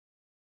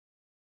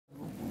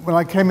when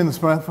I came in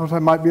this morning, I thought I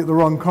might be at the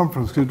wrong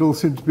conference because it all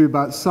seemed to be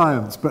about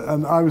science,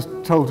 and I was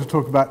told to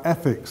talk about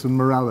ethics and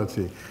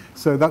morality.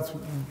 So that's,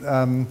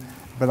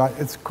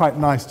 it's quite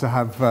nice to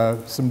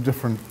have some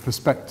different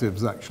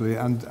perspectives, actually,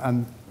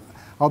 and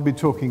I'll be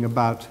talking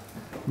about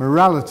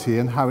morality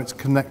and how it's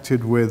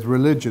connected with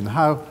religion,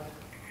 how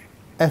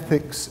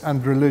ethics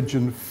and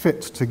religion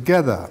fit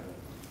together,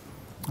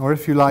 or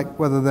if you like,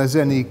 whether there's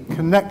any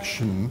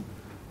connection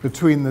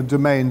between the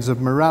domains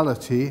of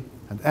morality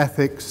and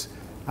ethics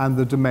and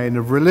the domain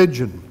of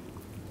religion.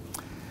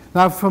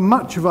 Now, for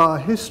much of our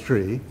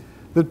history,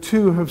 the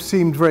two have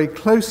seemed very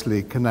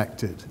closely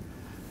connected.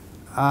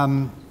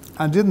 And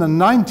in the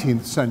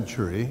 19th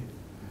century,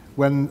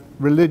 when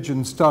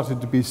religion started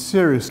to be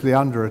seriously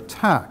under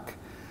attack,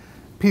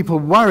 people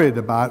worried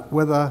about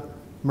whether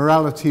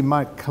morality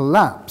might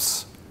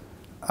collapse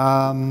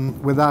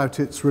without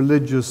its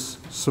religious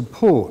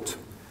support.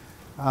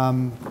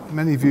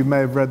 Many of you may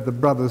have read the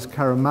Brothers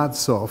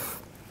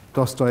Karamazov,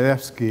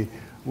 Dostoevsky,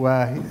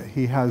 where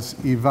he has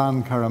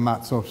Ivan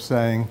Karamazov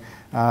saying,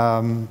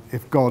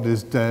 if God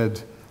is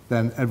dead,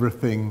 then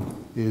everything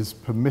is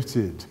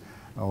permitted,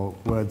 or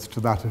words to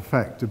that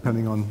effect,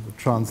 depending on the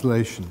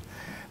translation.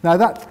 Now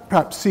that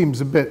perhaps seems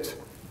a bit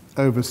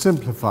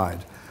oversimplified.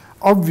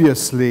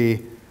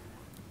 Obviously,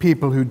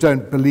 people who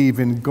don't believe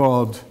in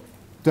God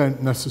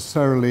don't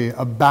necessarily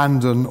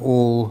abandon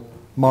all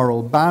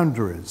moral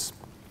boundaries.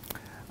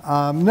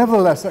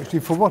 Nevertheless,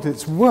 actually, for what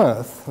it's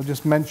worth, I'll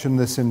just mention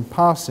this in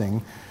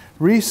passing,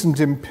 recent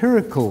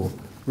empirical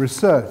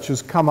research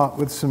has come up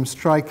with some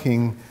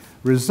striking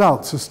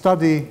results. A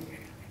study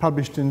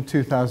published in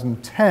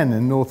 2010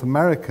 in North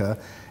America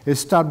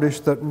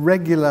established that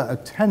regular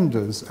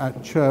attenders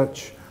at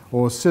church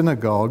or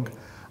synagogue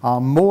are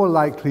more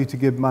likely to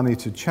give money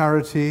to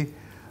charity,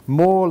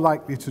 more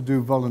likely to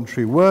do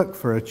voluntary work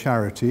for a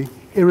charity,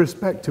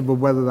 irrespective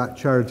of whether that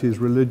charity is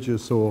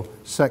religious or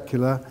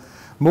secular,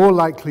 more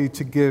likely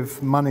to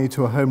give money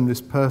to a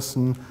homeless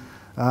person,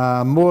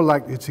 more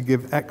likely to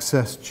give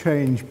excess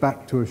change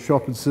back to a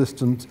shop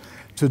assistant,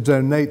 to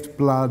donate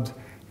blood,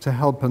 to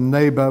help a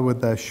neighbor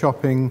with their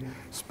shopping,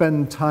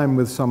 spend time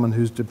with someone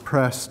who's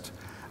depressed,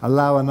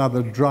 allow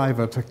another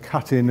driver to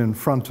cut in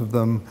front of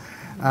them,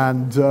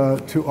 and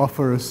to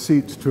offer a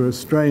seat to a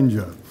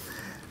stranger.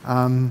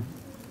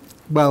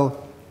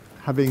 Well,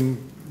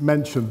 having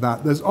mentioned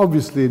that, there's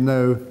obviously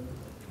no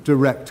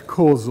direct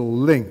causal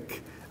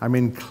link. I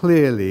mean,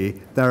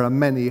 clearly, there are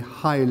many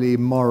highly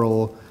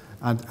moral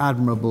and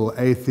admirable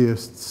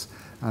atheists,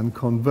 and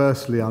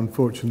conversely,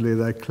 unfortunately,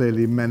 there are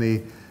clearly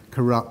many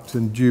corrupt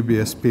and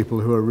dubious people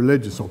who are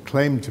religious or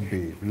claim to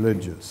be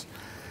religious.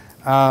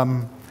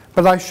 But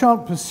I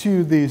shan't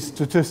pursue these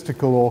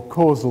statistical or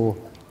causal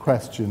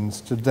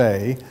questions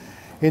today.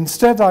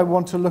 Instead, I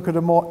want to look at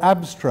a more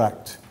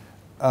abstract,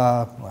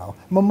 a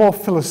more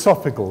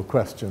philosophical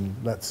question,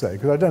 let's say,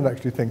 because I don't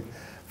actually think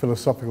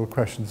philosophical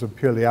questions are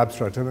purely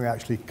abstract. I think they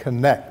actually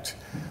connect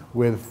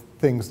with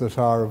things that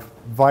are of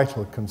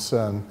vital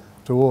concern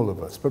to all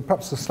of us, but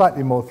perhaps a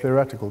slightly more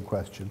theoretical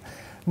question.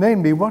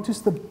 Namely, what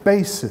is the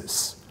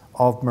basis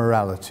of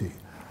morality?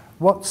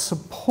 What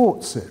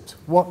supports it?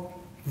 What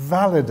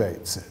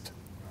validates it?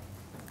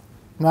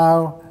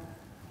 Now,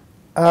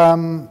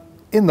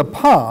 in the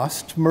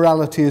past,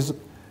 morality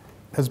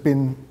has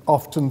been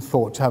often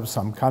thought to have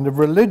some kind of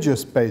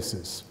religious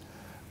basis.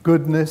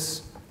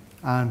 Goodness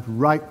and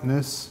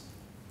rightness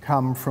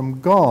come from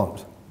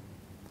God.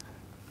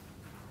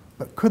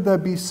 But could there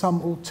be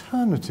some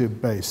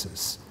alternative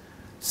basis,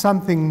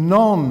 something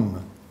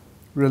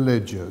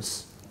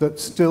non-religious that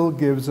still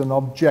gives an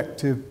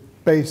objective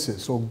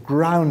basis or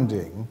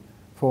grounding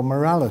for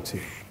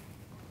morality?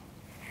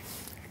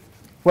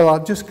 Well,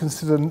 I'll just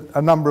consider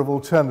a number of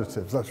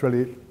alternatives. That's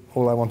really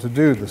all I want to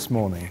do this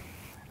morning.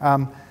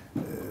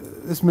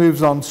 This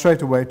moves on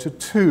straight away to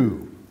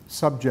 2,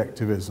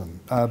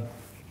 subjectivism.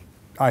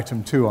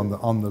 Item 2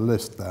 on the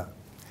list there.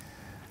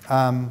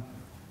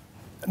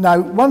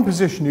 Now, one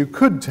position you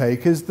could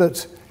take is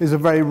a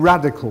very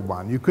radical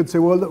one. You could say,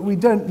 well, look, we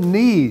don't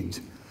need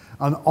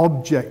an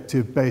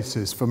objective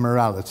basis for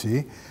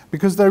morality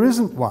because there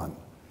isn't one.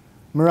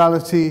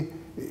 Morality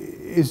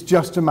is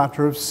just a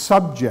matter of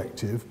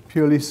subjective,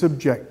 purely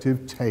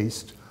subjective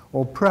taste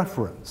or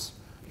preference.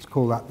 Let's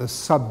call that the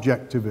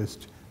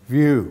subjectivist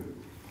view.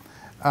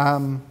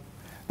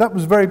 That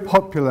was very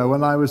popular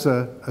when I was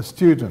a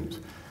student.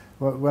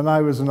 When I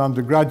was an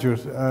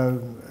undergraduate,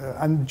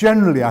 and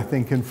generally I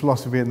think in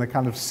philosophy in the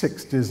kind of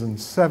 60s and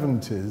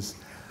 70s,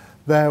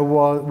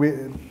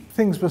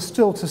 things were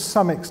still to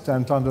some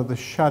extent under the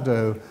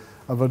shadow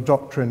of a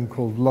doctrine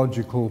called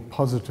logical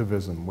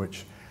positivism,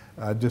 which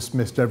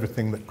dismissed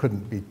everything that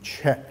couldn't be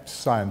checked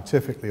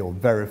scientifically or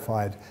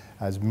verified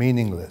as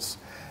meaningless.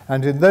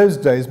 And in those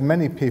days,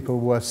 many people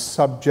were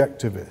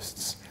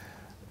subjectivists.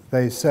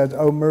 They said,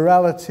 oh,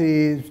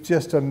 morality is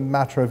just a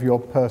matter of your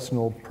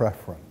personal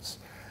preference.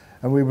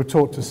 And we were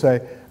taught to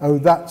say, oh,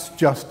 that's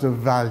just a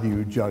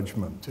value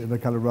judgment, in a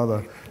kind of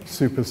rather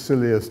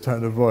supercilious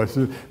tone of voice,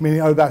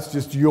 meaning, oh, that's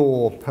just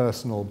your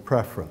personal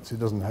preference. It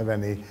doesn't have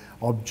any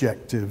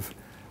objective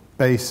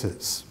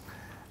basis.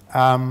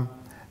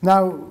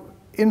 Now,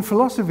 in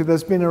philosophy,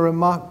 there's been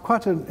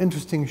quite an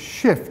interesting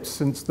shift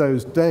since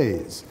those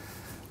days.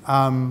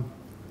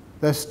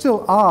 There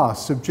still are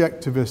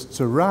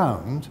subjectivists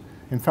around.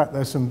 In fact,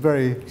 there's some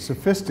very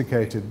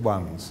sophisticated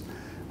ones,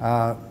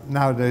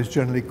 nowadays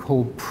generally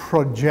called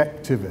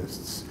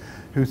projectivists,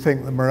 who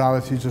think that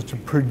morality is just a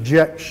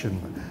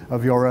projection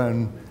of your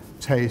own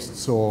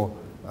tastes or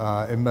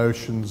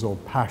emotions or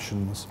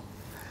passions.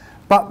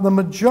 But the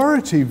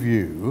majority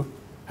view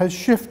has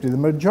shifted. The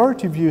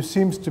majority view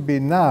seems to be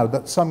now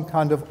that some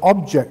kind of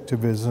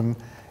objectivism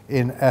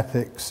in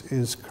ethics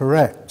is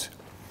correct.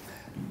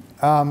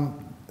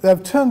 There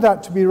have turned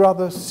out to be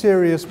rather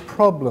serious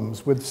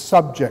problems with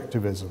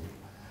subjectivism,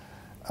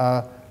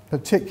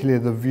 particularly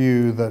the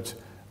view that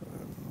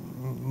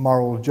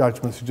moral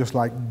judgments are just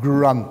like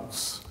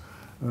grunts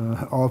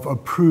of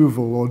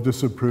approval or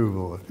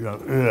disapproval. You know,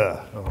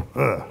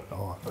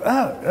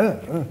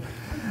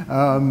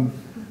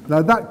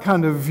 now that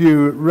kind of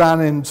view ran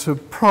into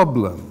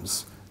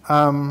problems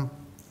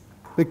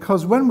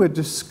because when we're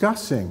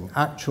discussing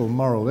actual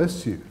moral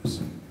issues,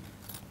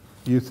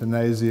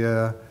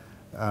 euthanasia,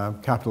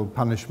 capital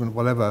punishment,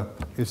 whatever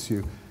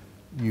issue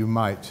you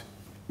might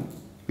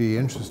be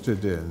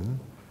interested in,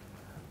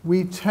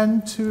 we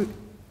tend to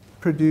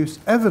produce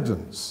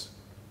evidence,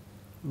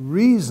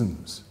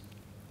 reasons,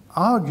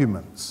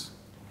 arguments.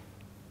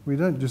 We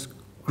don't just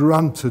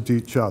grunt at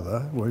each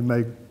other. Well, we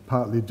may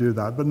partly do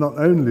that, but not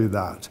only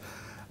that.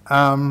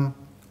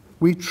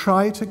 We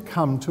try to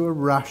come to a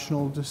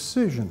rational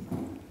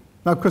decision.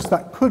 Now, of course,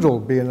 that could all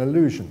be an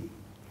illusion.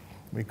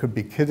 We could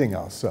be kidding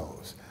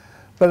ourselves.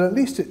 But at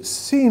least it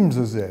seems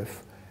as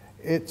if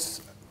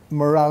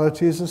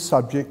morality is a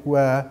subject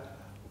where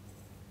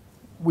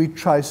we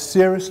try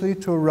seriously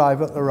to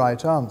arrive at the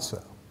right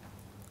answer,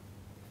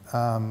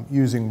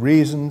 using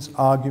reasons,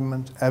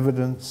 argument,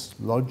 evidence,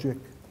 logic.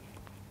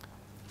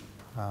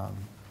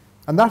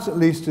 And that at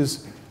least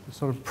is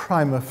sort of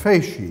prima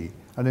facie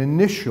an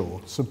initial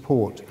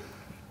support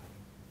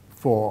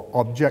for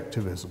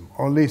objectivism,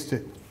 or at least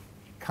it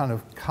kind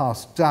of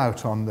casts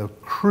doubt on the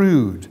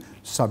crude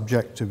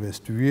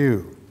subjectivist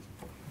view.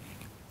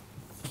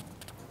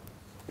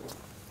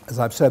 As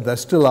I've said, there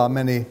still are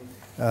many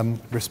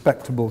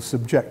respectable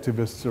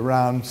subjectivists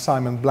around.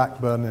 Simon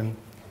Blackburn in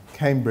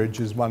Cambridge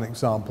is one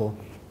example,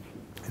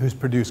 who's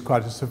produced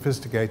quite a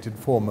sophisticated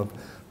form of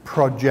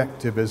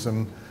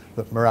projectivism,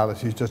 that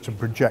morality is just a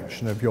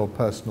projection of your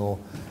personal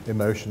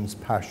emotions,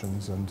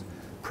 passions, and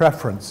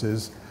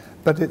preferences,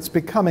 but it's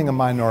becoming a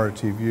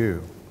minority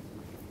view,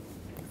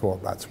 for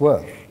what that's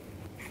worth.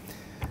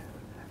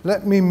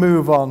 Let me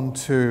move on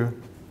to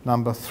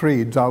number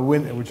 3,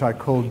 which I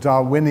call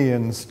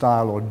Darwinian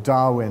style or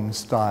Darwin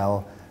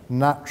style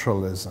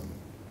naturalism.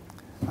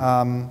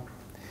 Now,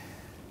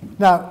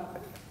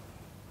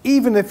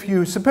 even if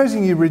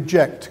supposing you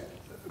reject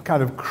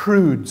kind of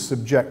crude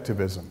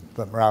subjectivism,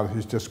 that morality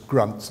is just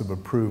grunts of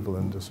approval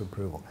and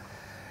disapproval,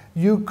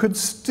 you could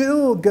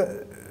still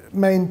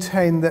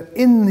maintain that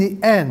in the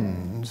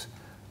end,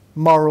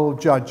 moral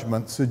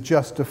judgments are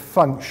just a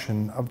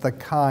function of the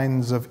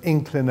kinds of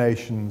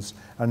inclinations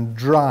and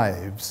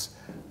drives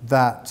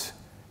that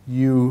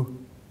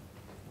you,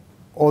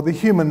 or the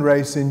human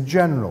race in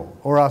general,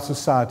 or our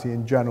society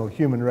in general,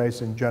 human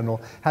race in general,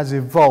 has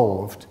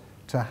evolved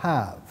to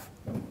have.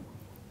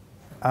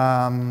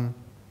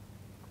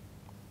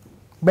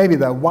 Maybe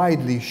they're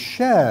widely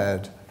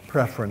shared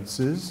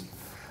preferences,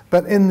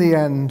 but in the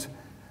end,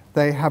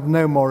 they have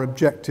no more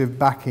objective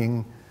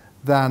backing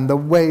than the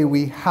way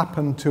we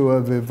happen to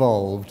have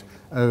evolved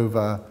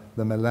over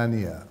the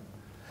millennia.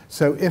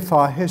 So if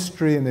our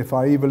history and if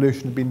our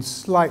evolution had been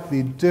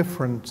slightly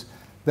different,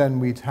 then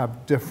we'd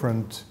have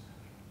different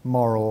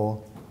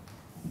moral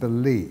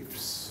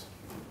beliefs.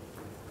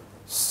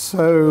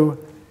 So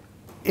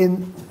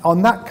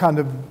on that kind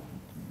of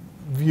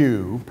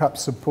view,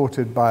 perhaps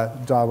supported by a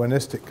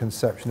Darwinistic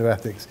conception of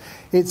ethics,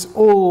 it's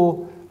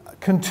all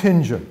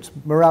contingent.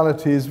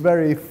 Morality is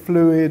very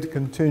fluid,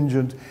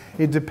 contingent.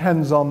 It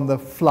depends on the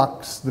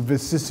flux, the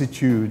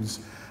vicissitudes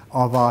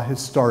of our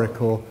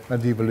historical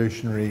and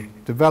evolutionary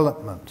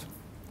development.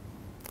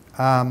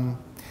 Now,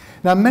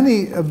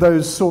 many of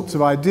those sorts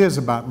of ideas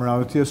about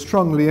morality are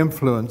strongly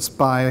influenced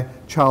by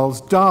Charles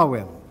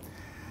Darwin.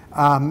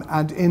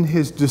 And in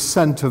his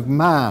Descent of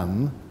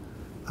Man,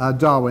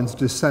 Darwin's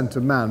Descent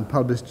of Man,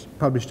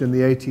 published in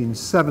the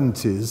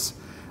 1870s,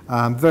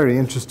 very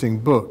interesting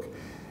book.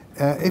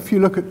 If you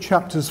look at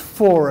chapters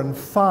 4 and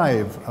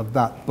 5 of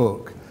that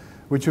book,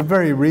 which are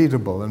very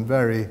readable and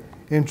very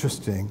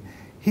interesting,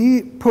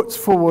 he puts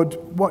forward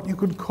what you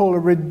could call a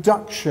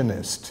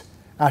reductionist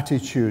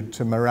attitude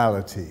to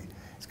morality.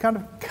 It's kind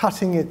of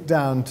cutting it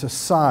down to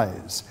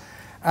size.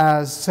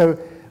 So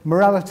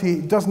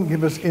morality doesn't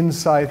give us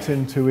insight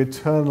into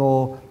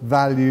eternal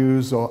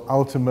values or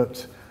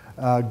ultimate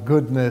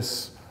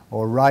goodness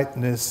or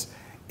rightness.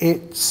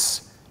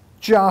 It's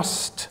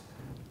just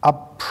a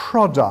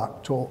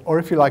product, or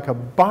if you like, a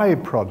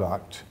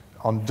byproduct,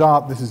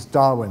 this is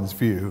Darwin's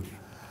view,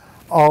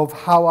 of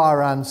how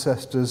our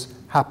ancestors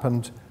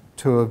happened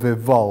to have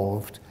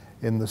evolved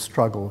in the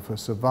struggle for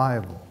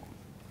survival.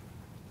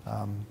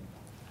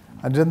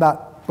 And in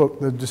that book,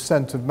 The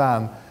Descent of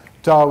Man,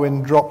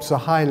 Darwin drops a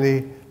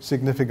highly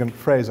significant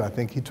phrase, I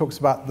think. He talks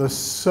about the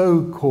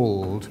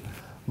so-called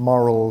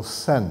moral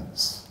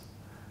sense.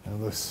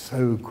 And the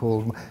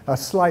so-called, a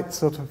slight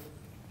sort of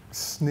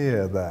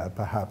sneer there,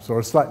 perhaps, or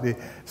a slightly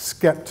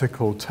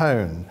skeptical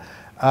tone.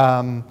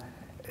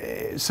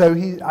 So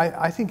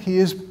I think he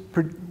is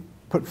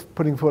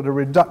putting forward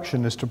a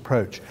reductionist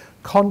approach.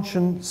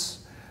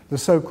 Conscience, the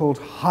so-called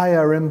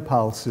higher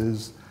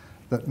impulses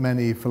that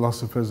many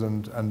philosophers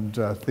and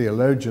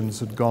theologians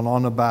had gone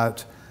on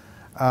about,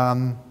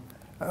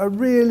 are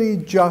really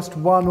just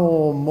one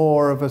or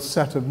more of a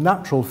set of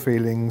natural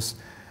feelings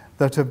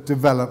that have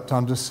developed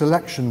under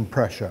selection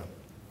pressure,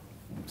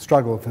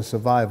 struggle for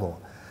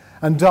survival.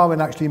 And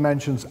Darwin actually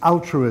mentions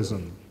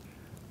altruism,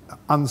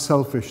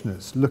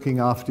 unselfishness, looking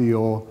after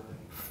your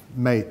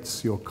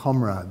mates, your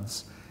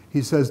comrades.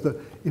 He says that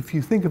if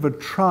you think of a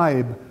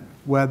tribe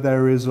where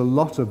there is a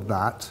lot of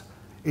that,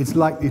 it's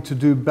likely to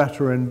do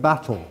better in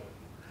battle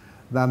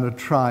than a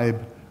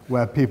tribe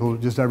where people,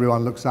 just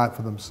everyone looks out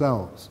for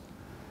themselves.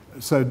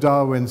 So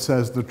Darwin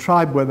says the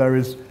tribe where there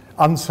is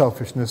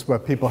unselfishness, where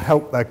people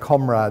help their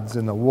comrades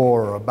in a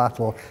war or a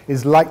battle,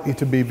 is likely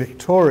to be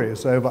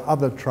victorious over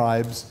other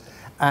tribes,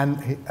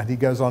 and he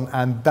goes on,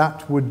 and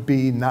that would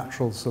be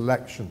natural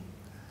selection.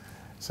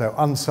 So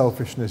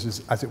unselfishness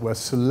is, as it were,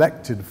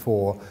 selected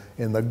for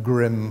in the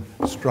grim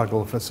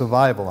struggle for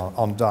survival,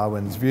 on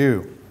Darwin's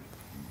view.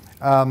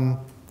 Well,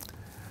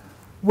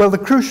 the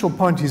crucial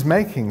point he's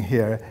making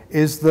here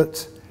is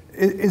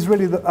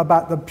really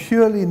about the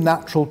purely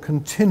natural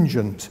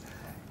contingent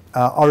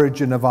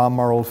origin of our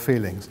moral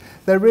feelings.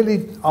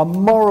 Our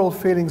moral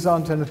feelings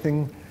aren't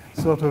anything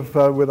sort of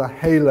with a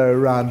halo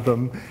around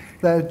them.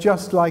 They're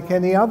just like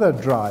any other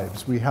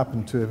drives we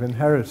happen to have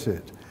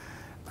inherited.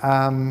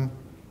 And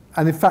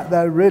in fact,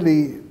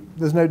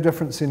 there's no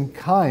difference in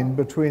kind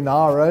between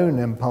our own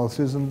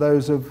impulses and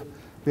those of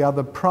the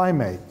other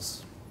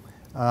primates.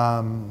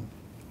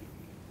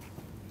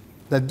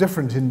 They're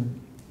different in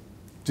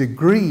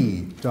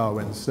degree,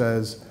 Darwin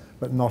says,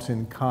 but not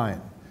in kind.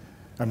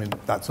 I mean,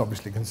 that's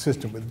obviously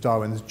consistent with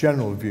Darwin's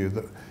general view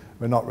that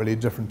we're not really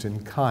different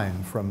in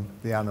kind from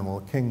the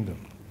animal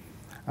kingdom.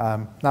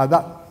 Now,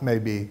 that may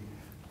be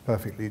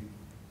perfectly,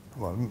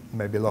 well,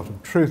 maybe a lot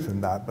of truth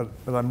in that, but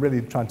I'm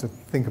really trying to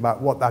think about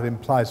what that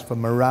implies for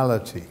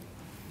morality.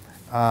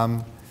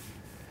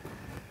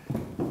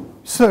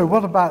 So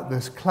what about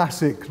this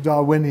classic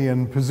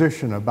Darwinian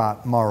position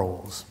about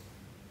morals?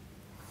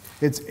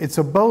 It's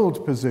a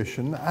bold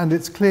position, and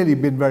it's clearly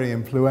been very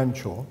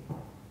influential,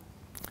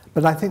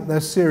 but I think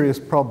there's serious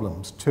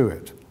problems to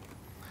it.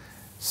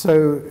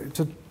 So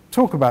to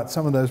talk about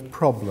some of those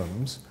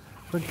problems,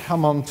 we'll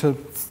come on to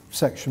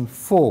section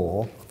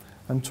 4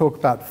 and talk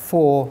about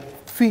 4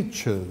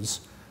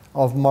 features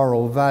of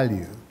moral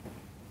value,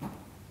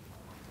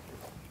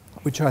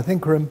 which I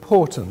think are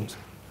important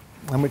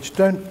and which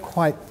don't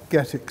quite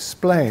get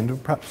explained, or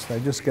perhaps they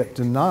just get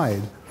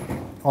denied,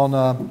 on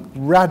a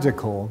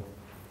radical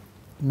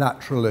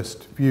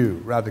naturalist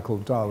view, radical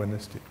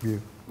Darwinistic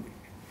view.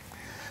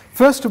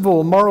 First of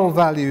all, moral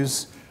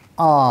values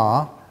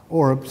are,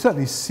 or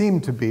certainly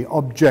seem to be,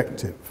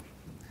 objective.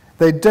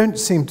 They don't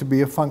seem to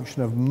be a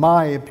function of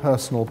my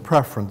personal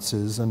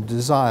preferences and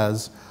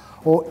desires,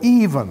 or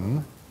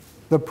even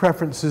the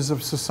preferences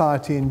of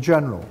society in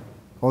general,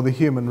 or the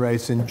human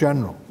race in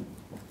general.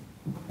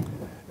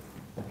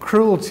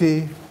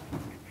 Cruelty,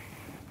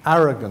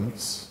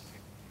 arrogance,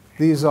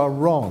 these are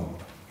wrong.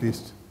 At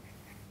least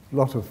a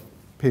lot of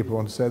people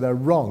want to say they're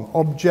wrong,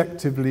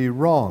 objectively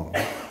wrong,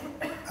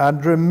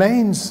 and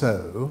remain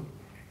so.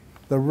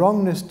 The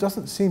wrongness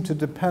doesn't seem to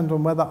depend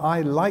on whether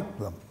I like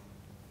them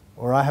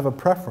or I have a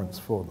preference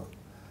for them.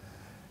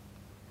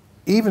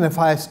 Even if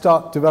I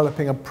start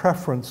developing a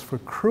preference for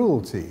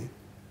cruelty,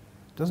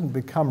 it doesn't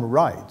become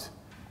right,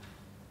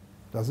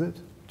 does it?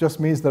 It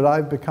just means that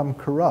I've become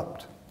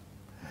corrupt.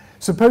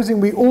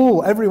 Supposing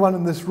everyone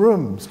in this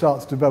room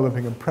starts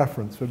developing a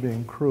preference for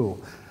being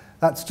cruel,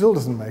 that still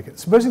doesn't make it.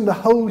 Supposing the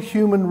whole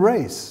human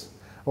race,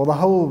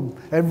 or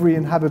every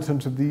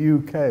inhabitant of the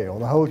UK, or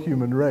the whole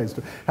human race,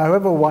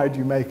 however wide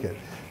you make it,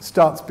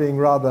 starts being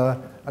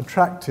rather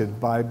attracted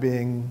by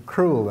being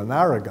cruel and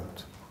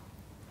arrogant.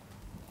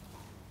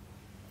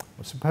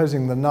 Or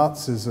supposing the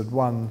Nazis had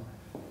won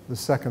the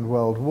Second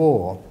World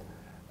War,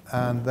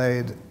 and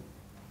they'd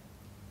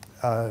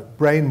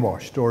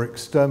brainwashed or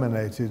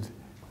exterminated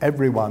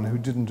everyone who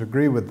didn't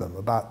agree with them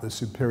about the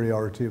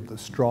superiority of the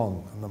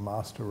strong and the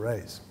master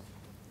race.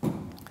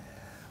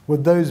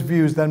 Would those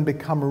views then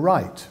become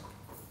right?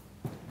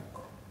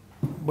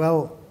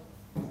 Well,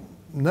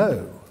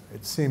 no.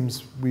 It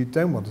seems we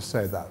don't want to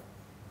say that.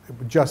 It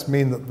would just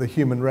mean that the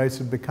human race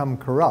had become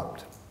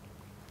corrupt,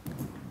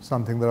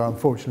 something that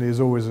unfortunately is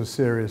always a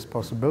serious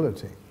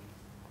possibility.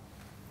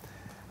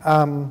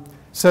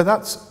 So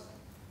that's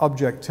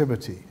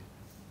objectivity.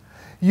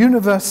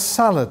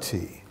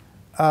 Universality.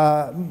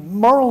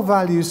 Moral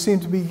values seem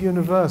to be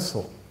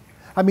universal.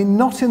 I mean,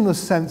 not in the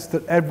sense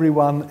that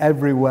everyone,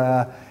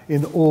 everywhere,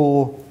 in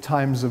all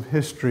times of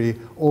history,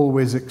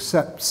 always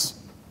accepts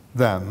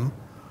them.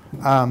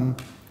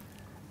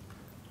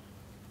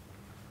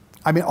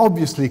 I mean,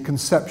 obviously,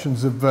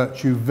 conceptions of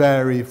virtue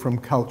vary from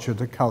culture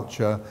to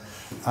culture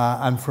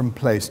and from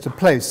place to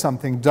place,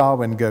 something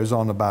Darwin goes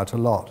on about a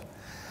lot.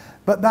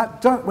 But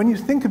that when you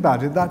think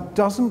about it, that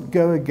doesn't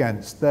go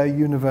against their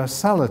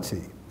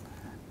universality.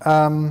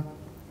 The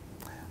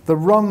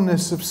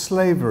wrongness of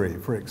slavery,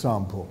 for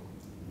example,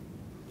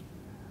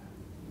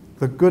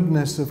 the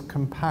goodness of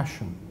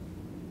compassion.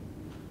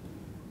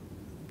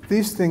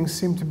 These things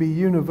seem to be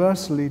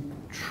universally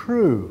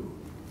true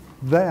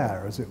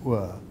there, as it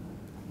were,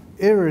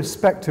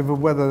 irrespective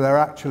of whether they're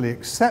actually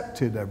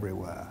accepted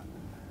everywhere.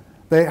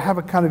 They have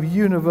a kind of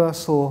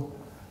universal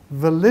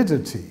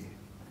validity,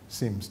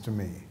 seems to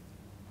me.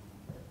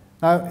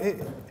 Now,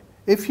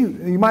 if you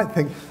might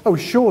think, oh,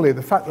 surely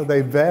the fact that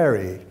they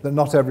vary, that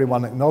not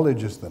everyone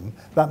acknowledges them,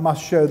 that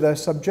must show they're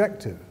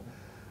subjective.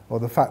 Or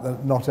the fact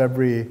that not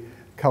every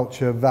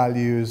culture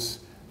values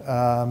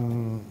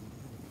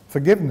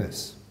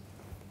forgiveness.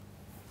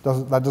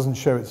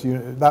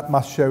 That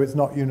must show it's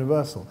not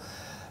universal.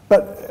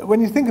 But when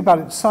you think about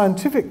it,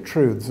 scientific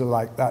truths are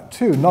like that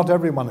too. Not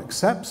everyone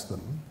accepts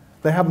them.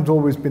 They haven't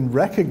always been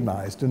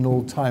recognized in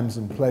all times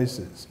and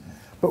places.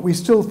 But we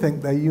still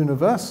think they're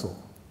universal.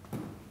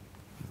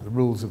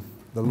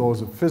 The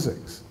laws of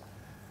physics.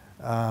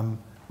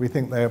 We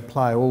think they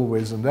apply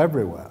always and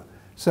everywhere.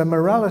 So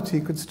morality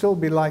could still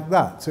be like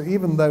that. So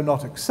even though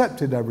not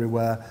accepted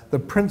everywhere, the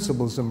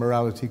principles of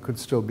morality could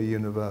still be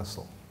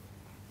universal.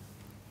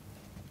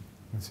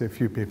 I see a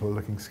few people are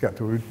looking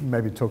skeptical. We'll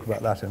maybe talk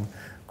about that in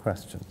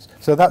questions.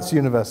 So that's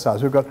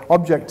universality. We've got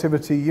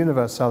objectivity,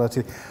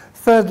 universality.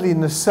 Thirdly,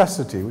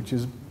 necessity, which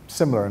is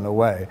similar in a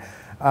way.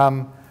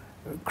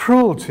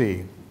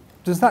 Cruelty,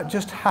 does that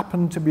just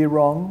happen to be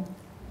wrong?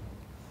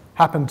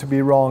 Happen to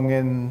be wrong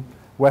in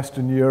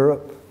Western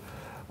Europe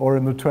or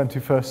in the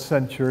 21st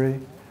century?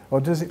 Or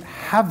does it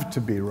have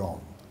to be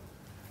wrong?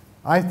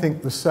 I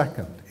think the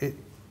second.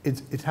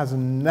 It has a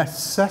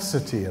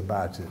necessity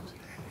about it.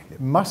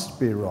 It must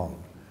be wrong.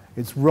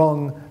 It's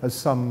wrong, as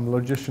some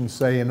logicians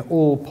say, in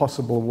all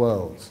possible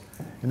worlds.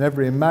 In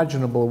every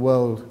imaginable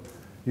world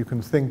you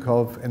can think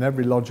of, in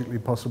every logically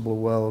possible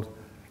world,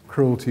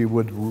 cruelty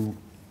would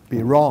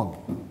be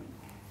wrong.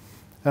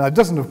 And that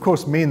doesn't, of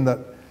course, mean that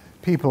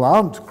people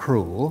aren't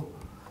cruel.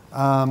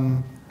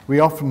 We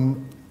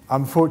often,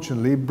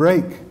 unfortunately,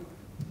 break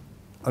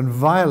and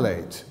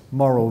violate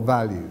moral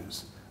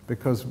values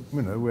because,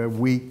 we're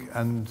weak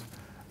and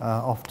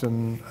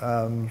often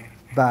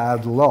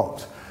bad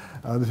lot.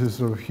 This is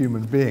sort of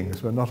human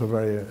beings. We're not a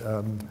very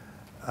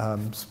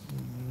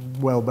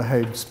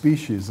well-behaved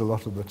species a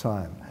lot of the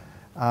time.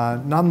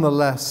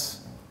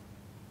 Nonetheless,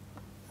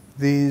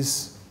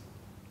 these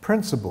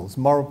principles,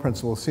 moral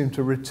principles, seem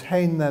to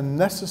retain their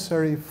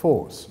necessary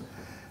force.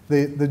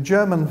 The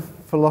German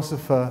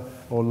philosopher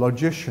or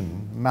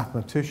logician,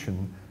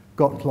 mathematician,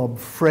 Gottlob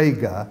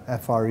Frege,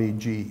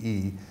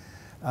 F-R-E-G-E,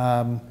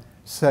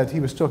 said he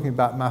was talking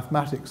about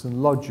mathematics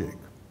and logic,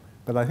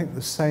 but I think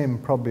the same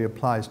probably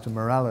applies to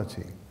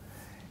morality.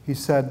 He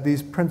said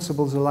these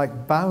principles are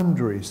like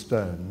boundary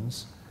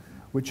stones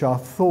which our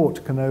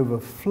thought can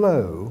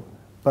overflow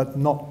but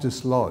not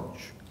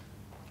dislodge.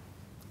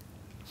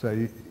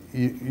 So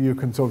you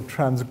can sort of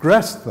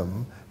transgress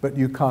them, but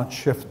you can't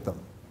shift them.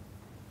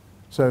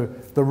 So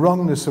the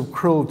wrongness of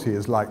cruelty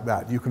is like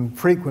that. You can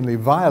frequently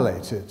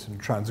violate it and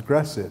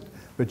transgress it,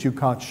 but you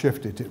can't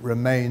shift it. It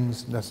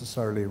remains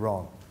necessarily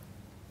wrong.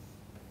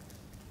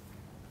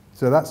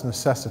 So that's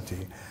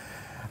necessity.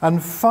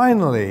 And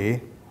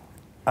finally,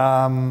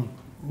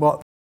 what